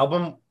diverse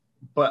album,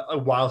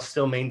 but while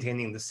still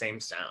maintaining the same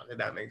sound, if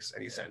that makes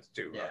any sense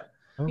too. Yeah.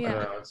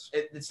 Yeah.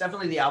 It's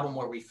definitely the album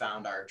where we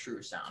found our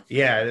true sound.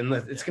 Yeah, and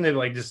it's gonna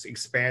like just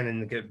expand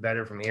and get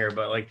better from here.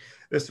 But like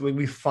this,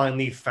 we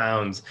finally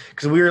found,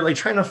 because we were like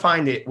trying to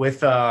find it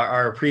with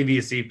our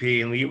previous EP,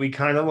 and we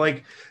kind of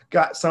like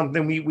got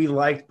something we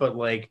liked, but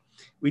like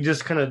we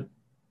just kind of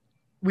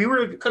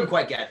couldn't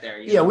quite get there.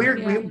 We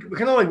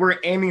kind of like we're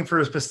aiming for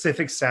a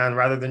specific sound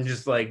rather than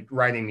just like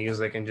writing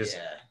music and just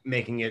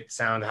making it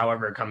sound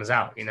however it comes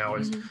out.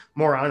 It's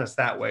more honest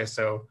that way.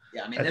 So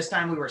yeah, I mean, this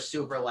time we were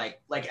super like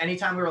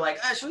anytime we were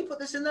like, should we put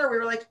this in there? We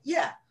were like,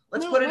 yeah,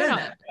 let's put it in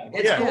there.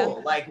 It's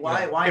cool. Like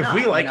why not? If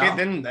we like it,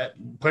 then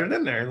put it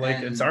in there. Like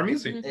it's our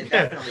music. It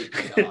definitely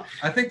pays off.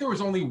 I think there was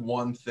only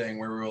one thing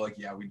where we were like,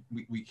 yeah,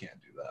 we can't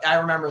do that. I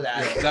remember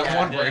that. That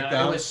one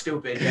breakdown. It was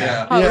stupid.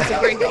 Yeah. Oh, it was a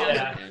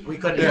breakdown. We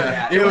couldn't do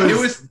that.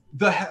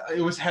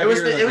 It was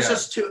heavier. It was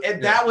just too.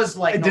 That was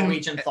like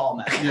Norwegian fall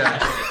metal. Yeah.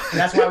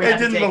 That's why we had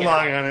to didn't take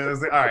belong on it. It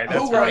was like, all right,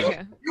 that's Who wrote right.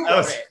 it? You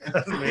wrote it.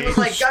 It was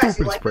like, guys,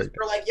 you like this?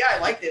 We're like, yeah, I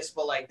like this,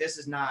 but like, this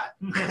is not.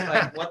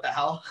 Like, what the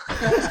hell?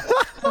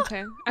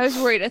 Okay, I was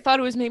worried. I thought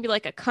it was maybe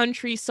like a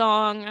country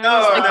song.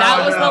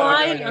 That was the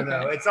line.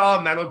 No. It's all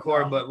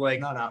metalcore, but like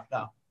no.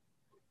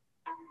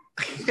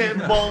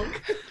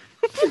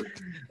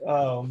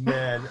 Oh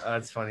man,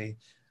 that's funny.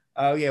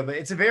 Oh yeah, but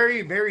it's a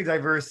very, very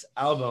diverse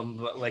album.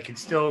 But like,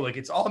 it's still like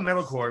it's all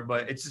metalcore,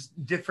 but it's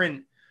just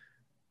different.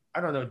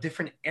 I don't know,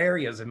 different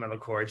areas of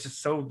metalcore. It's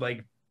just so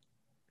like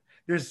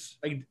there's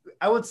like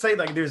I would say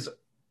like there's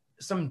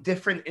some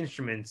different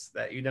instruments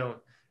that you don't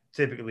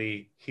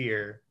typically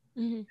hear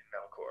in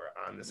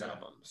metalcore on this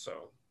album.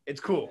 So it's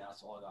cool.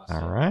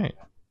 All right.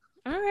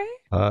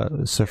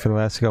 So for the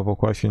last couple of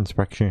questions,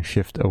 we're going to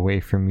shift away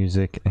from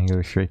music and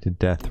go straight to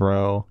death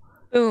row.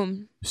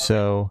 Boom.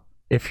 So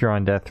if you're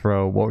on death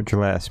row, what would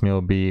your last meal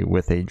be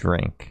with a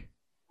drink?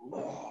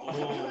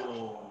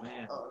 Oh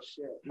man. Oh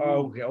shit.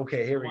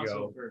 Okay, here we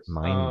go.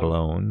 Mind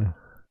blown.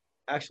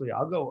 Actually,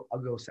 I'll go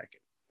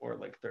second or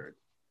like third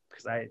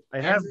because I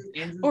have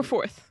Or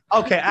fourth.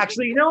 Okay,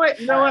 actually, you know what?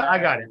 I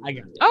got it.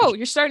 Oh,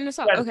 you're starting us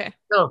off. Okay.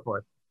 No,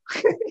 fourth.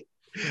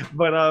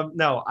 But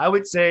no, I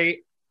would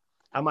say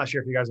I'm not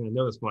sure if you guys are gonna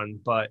know this one,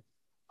 but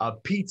a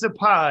pizza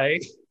pie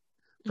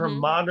from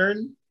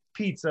Modern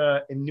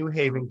Pizza in New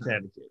Haven,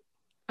 Connecticut.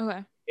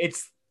 Okay.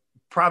 It's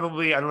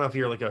probably, I don't know if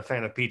you're like a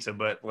fan of pizza,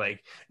 but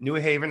like New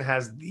Haven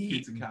has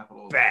the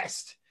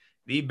best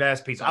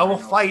pizza. I will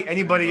fight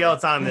anybody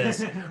else on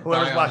this.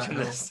 Whoever's watching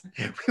this,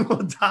 we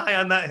will die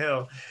on that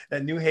hill.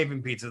 That New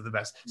Haven pizza is the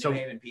best. So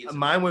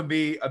mine would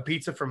be a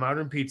pizza from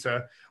Modern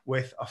Pizza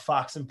with a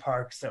Fox and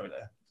Park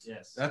soda.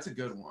 Yes, that's a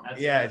good one.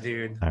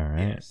 Dude. All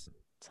right. Yes.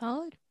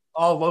 Solid.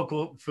 All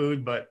local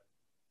food, but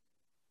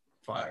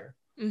fire.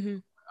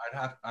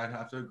 I'd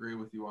have to agree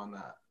with you on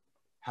that.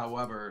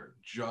 However,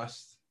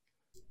 just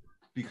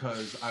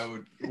because I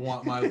would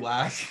want my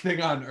last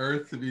thing on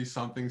earth to be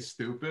something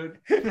stupid.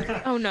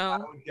 Oh no. I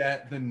would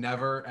get the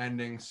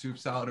never-ending soup,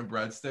 salad, and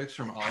breadsticks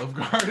from Olive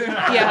Garden.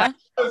 Yeah.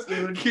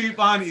 Keep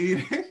on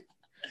eating.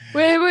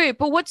 Wait,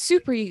 but what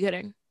soup are you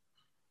getting?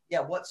 Yeah,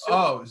 what soup?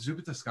 Oh,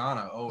 Zuppa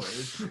Toscana,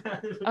 always.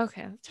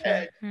 Okay, that's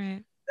right. All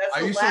right.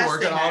 I used to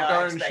work at Olive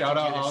Garden. Shout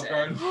out Olive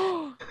Garden.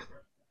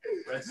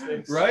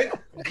 Breadsticks. Right?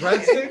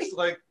 Breadsticks?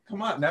 Like,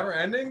 come on, never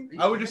ending?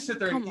 I would just sit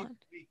there and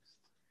eat.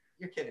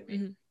 You're kidding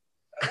me.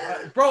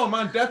 Bro, I'm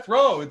on death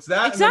row. It's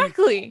that.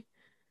 Exactly.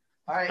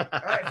 All right,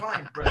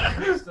 fine.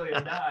 Still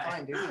gonna die.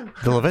 Fine, dude.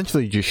 They'll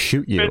eventually just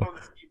shoot you.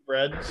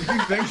 Bread.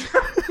 You think so?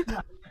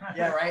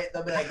 Yeah, right?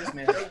 They'll be like, this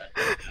man.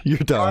 You're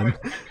done.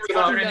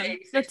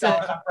 That's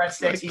it.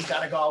 Breadsticks, he's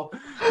gotta go.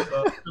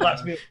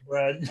 Last meal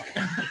bread.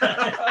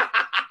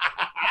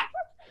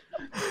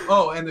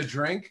 Oh, and the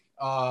drink?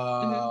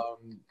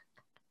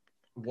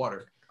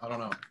 Water. I don't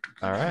know.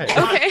 All right.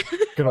 Okay.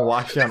 Gonna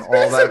wash down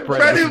all that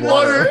bread and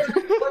water.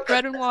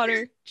 Bread and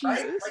water.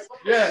 Jesus.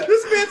 Yeah.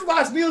 This man's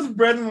last meal is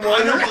bread and I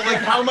water. know, but like,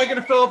 how am I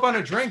gonna fill up on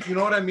a drink? You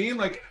know what I mean?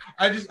 Like,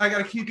 I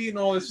gotta keep eating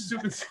all this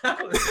soup and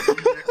salad.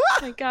 Oh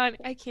my God,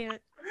 I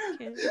can't.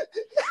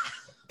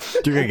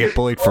 You're gonna get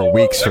bullied for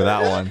weeks for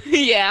that one.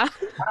 Yeah.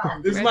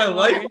 This is Bread my and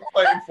life water.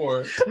 I'm fighting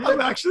for.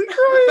 I'm actually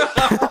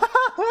crying.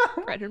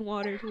 Bread and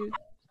water, dude.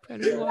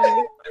 Bread and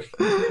water.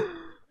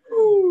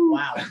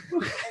 Wow.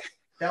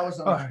 That was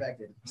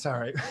unexpected.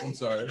 Sorry. I'm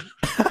sorry.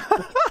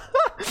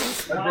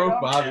 I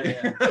broke Bobby.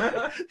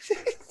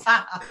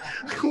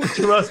 What's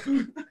your last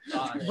food?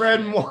 Bread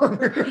and water.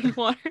 Bread and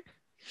water.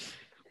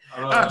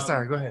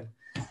 Sorry, go ahead.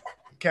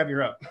 Kev,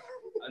 you're up.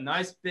 A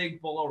nice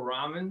big bowl of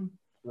ramen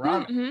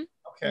Ramen. Mm-hmm.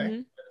 Okay. Mm-hmm.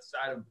 with a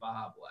side of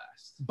Baja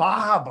Blast.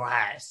 Baja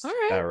Blast. All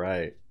right. All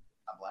right.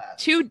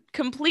 Two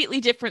completely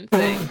different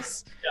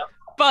things. Yep.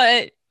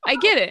 But I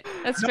get it.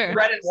 That's fair.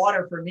 Bread and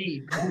water for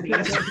me. They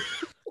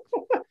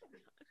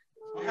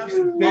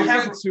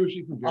had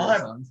sushi from I'll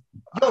have- Sons.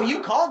 Yo,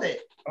 you called it.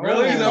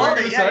 Really? You Is that called what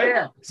it. you're Yeah, saying?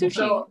 yeah. Sushi.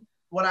 So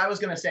what I was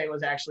gonna say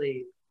was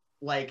actually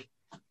like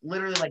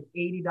literally like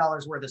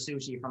 $80 worth of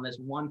sushi from this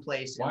one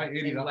place. Why in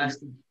 $80?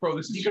 Weston. Bro,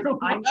 this is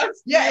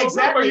Yeah,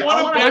 exactly. You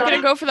want You're not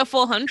gonna go for the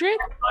full 100?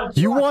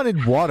 You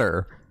wanted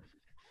water.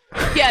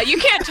 Yeah, you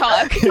can't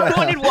talk. You Yeah.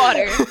 wanted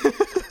water.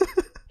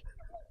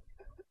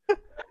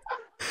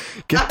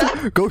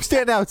 Go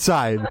stand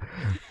outside.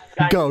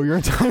 Go. You're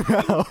in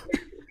timeout.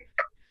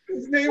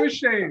 His name is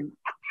Shane.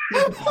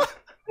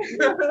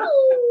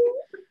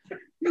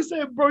 You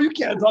said, bro, you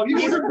can't talk. You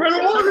need some bread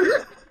and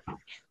water.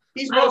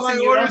 He's Bro, my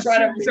roasting you. order Don't is try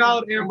to-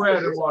 salad and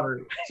bread and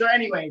water. So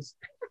anyways,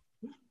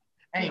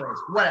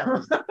 whatever.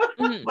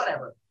 Mhm.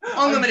 Whatever.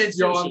 Unlimited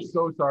Yo, I'm sushi.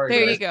 so sorry.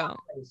 There guys.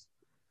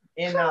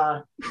 you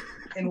go.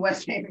 In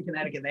West Haven,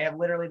 Connecticut, they have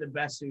literally the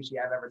best sushi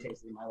I've ever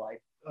tasted in my life.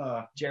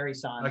 Jerry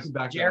Sans. I can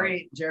back that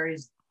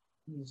Jerry's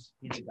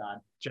he's a god.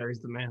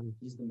 Jerry's the man.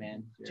 He's the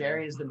man.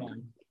 Jerry is the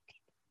man.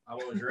 I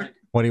will drink.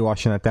 What are you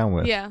washing that down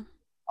with? Yeah.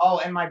 Oh,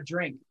 and my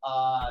drink,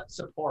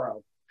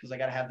 Sapporo, because I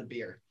gotta have the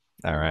beer.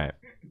 All right.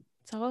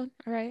 Solid.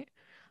 All right.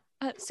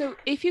 So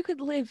if you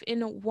could live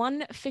in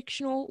one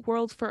fictional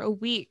world for a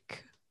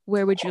week,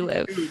 where would you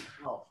live?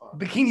 Oh, fuck.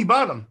 Bikini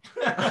Bottom.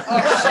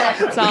 Oh,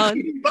 shit. Solid.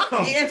 Bikini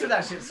Bottom. He answered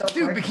that shit so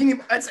Dude, quick.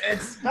 Bikini.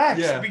 It's facts.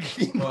 Yeah.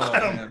 Bikini Oh,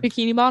 Bottom. man.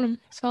 Bikini Bottom.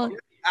 Solid.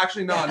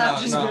 Actually, no.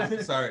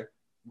 Sorry.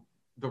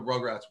 The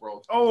Rugrats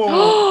world. Oh.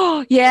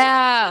 Oh,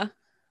 yeah.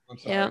 I'm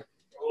sorry. Yeah.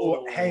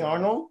 Oh, Hey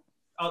Arnold.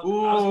 I was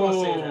going to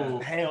say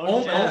that. Hey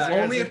Only, Arnold.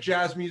 only if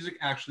jazz music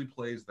actually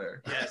plays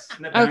there. Yes.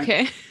 in the back.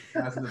 Okay.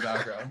 Jazz in the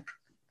background.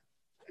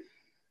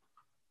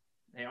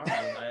 They are.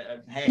 I,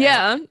 Hey,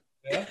 Yeah.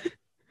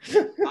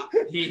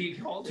 he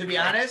called To it. be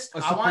honest, A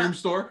I Supreme want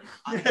store.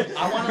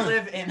 I want to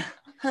live in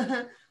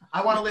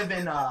I want to live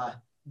in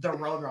the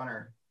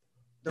Roadrunner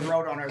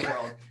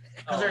world.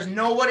 Because there's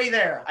nobody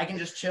there. I can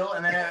just chill,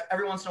 and then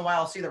every once in a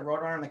while I'll see the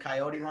Roadrunner and the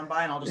Coyote run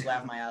by, and I'll just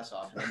laugh my ass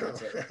off. And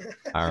that's it.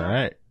 All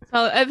right.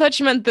 I thought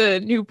you meant the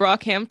new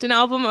Brockhampton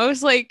album. I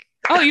was like,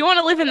 oh, you want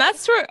to live in that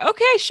store?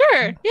 Okay,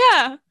 sure.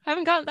 Yeah.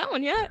 Haven't gotten that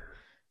one yet.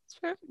 It's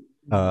fair.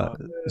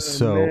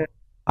 So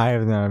I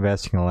have now been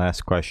asking the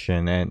last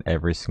question, and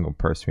every single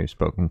person we've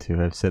spoken to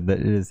have said that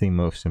it is the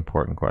most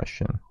important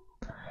question.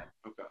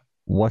 Okay.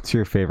 What's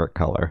your favorite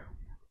color?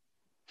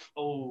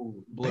 Oh,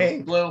 Blue.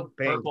 Pink. Blue,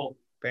 Pink. purple.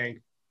 Pink.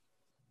 Is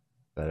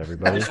that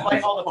everybody? just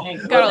like all the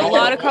pink. Got a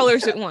lot of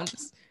colors at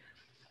once.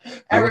 I looked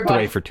away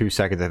Everybody. for 2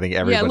 seconds. I think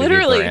everybody gave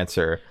literally. their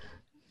answer.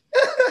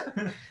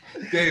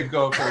 Dave,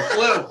 go first.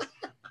 Blue.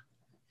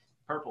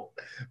 Purple.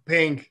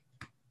 Pink.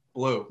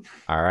 Blue.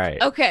 All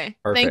right. Okay.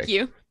 Perfect. Thank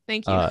you.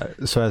 Thank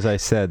you. So as I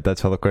said,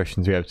 that's all the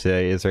questions we have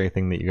today. Is there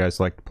anything that you guys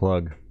like to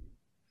plug?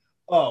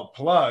 Oh,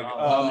 plug.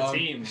 The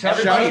team. Shout out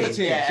Everybody, to the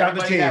team. yeah, Shout out to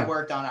the everybody that team.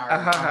 worked on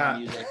our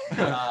music.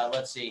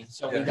 Let's see.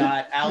 So we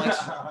got Alex.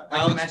 like you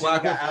Alex mentioned,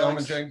 Black we got Wolf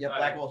Alex. Imaging. Yeah,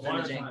 Black Wolf One at a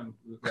Imaging. time.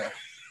 Yeah.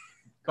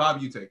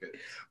 Bob, you take it.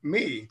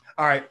 Me.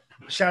 All right.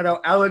 Shout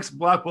out Alex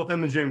Black Wolf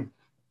Imaging.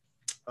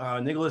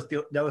 Nicholas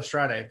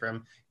Delastrade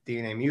from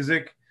DNA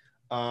Music.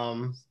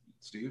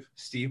 Steve.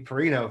 Steve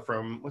Perino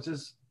from what's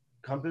his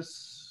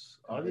Compass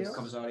Audio?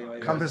 Compass Audio. yeah.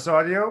 Compass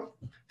Audio.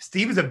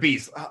 Steve is a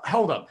beast.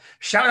 Hold up.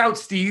 Shout out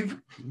Steve.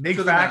 Big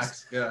To the facts.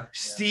 max. Yeah.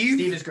 Steve.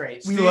 Steve is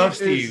great. We love is-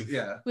 Steve.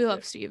 Yeah. We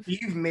love Steve.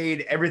 Steve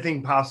made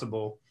everything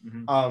possible.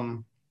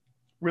 Mhm.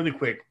 Really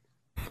quick.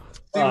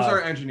 Steve was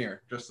our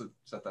engineer, just to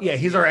set that Yeah, up.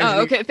 he's our engineer.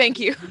 Oh, okay. Thank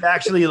you.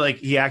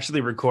 He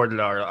actually recorded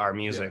our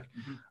music.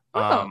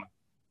 Oh.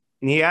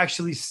 And he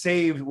actually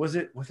saved. Was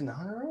it with an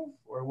honor roll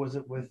or was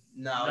it with?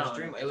 No, it was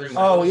Dream. It was.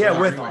 Oh it was yeah,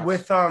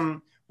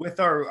 Dreamworks. with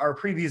our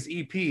previous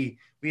EP,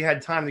 we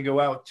had time to go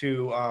out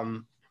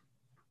to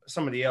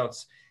somebody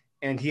else,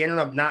 and he ended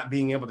up not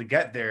being able to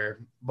get there.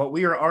 But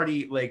we were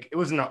already like it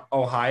was in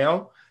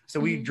Ohio, so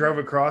we Mhm. drove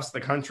across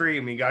the country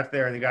and we got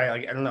there, and the guy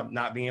like ended up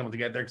not being able to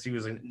get there because he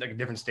was in like a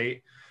different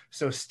state.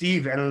 So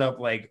Steve ended up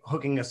like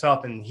hooking us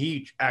up, and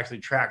he actually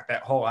tracked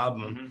that whole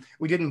album. Mhm.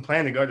 We didn't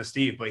plan to go to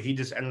Steve, but he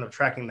just ended up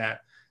tracking the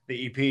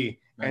EP.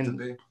 Meant to And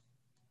be.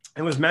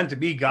 it was meant to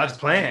be God's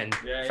plan.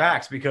 Yeah,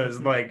 Facts, because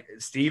like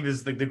Steve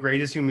is the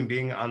greatest human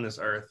being on this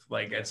earth.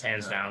 Like it's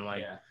hands down.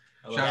 Like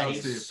shout out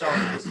Steve. So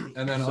nice.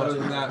 And then other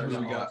than that, who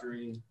we got?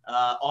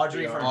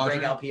 Audrey from Audrey.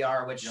 Breakout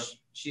PR, which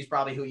she's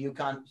probably who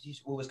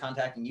was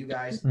contacting you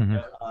guys.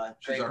 Mhm.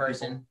 Great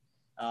person.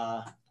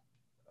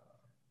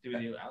 Do we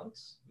do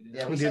Alex?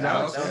 Yeah, we We did did that.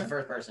 Alex, That was yeah. the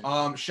first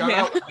person. Shout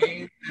out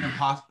Wayne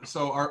and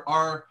so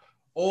our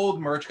old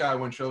merch guy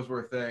when shows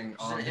were a thing.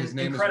 His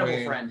name is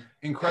Wayne.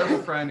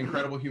 Incredible friend,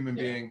 incredible human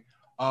being.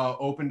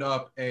 Opened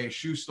up a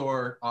shoe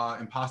store,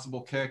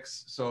 Impossible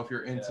Kicks. So if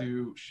you're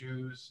into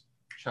shoes,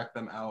 check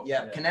them out.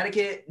 Yeah,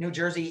 Connecticut, New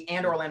Jersey,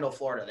 and Orlando,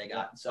 Florida. They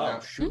got so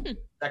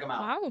check them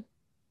out. Wow.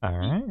 All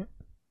right.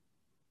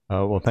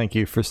 Well, thank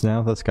you for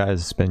now. This, guys,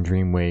 it's been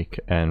Dream Wake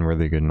and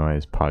Really Good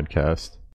Noise podcast.